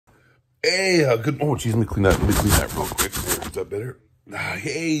Hey, good. Oh, geez, let me clean that. Real quick. There, is that better?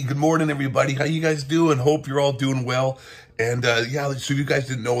 Hey, good morning, everybody. How you guys doing? Hope you're all doing well. And yeah, so you guys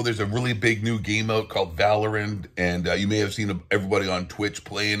didn't know, there's a really big new game out called Valorant, and you may have seen everybody on Twitch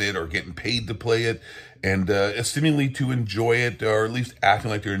playing it or getting paid to play it, and seemingly to enjoy it, or at least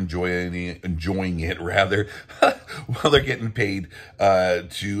acting like they're enjoying it rather, while they're getting paid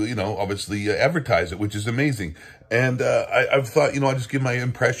to, obviously advertise it, which is amazing. And I've thought, I'll just give my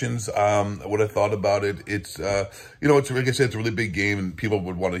impressions, what I thought about it. It's, it's, like I said, it's a really big game, and people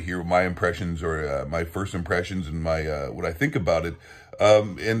would want to hear my impressions or my first impressions and my what I think about it.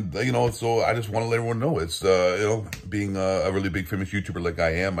 So I just want to let everyone know it's, being a really big famous YouTuber like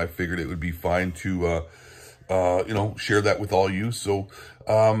I am, I figured it would be fine to, share that with all you. So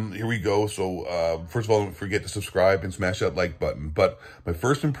here we go. So first of all, don't forget to subscribe and smash that like button. But my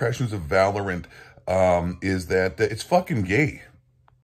first impressions of Valorant is that it's fucking gay.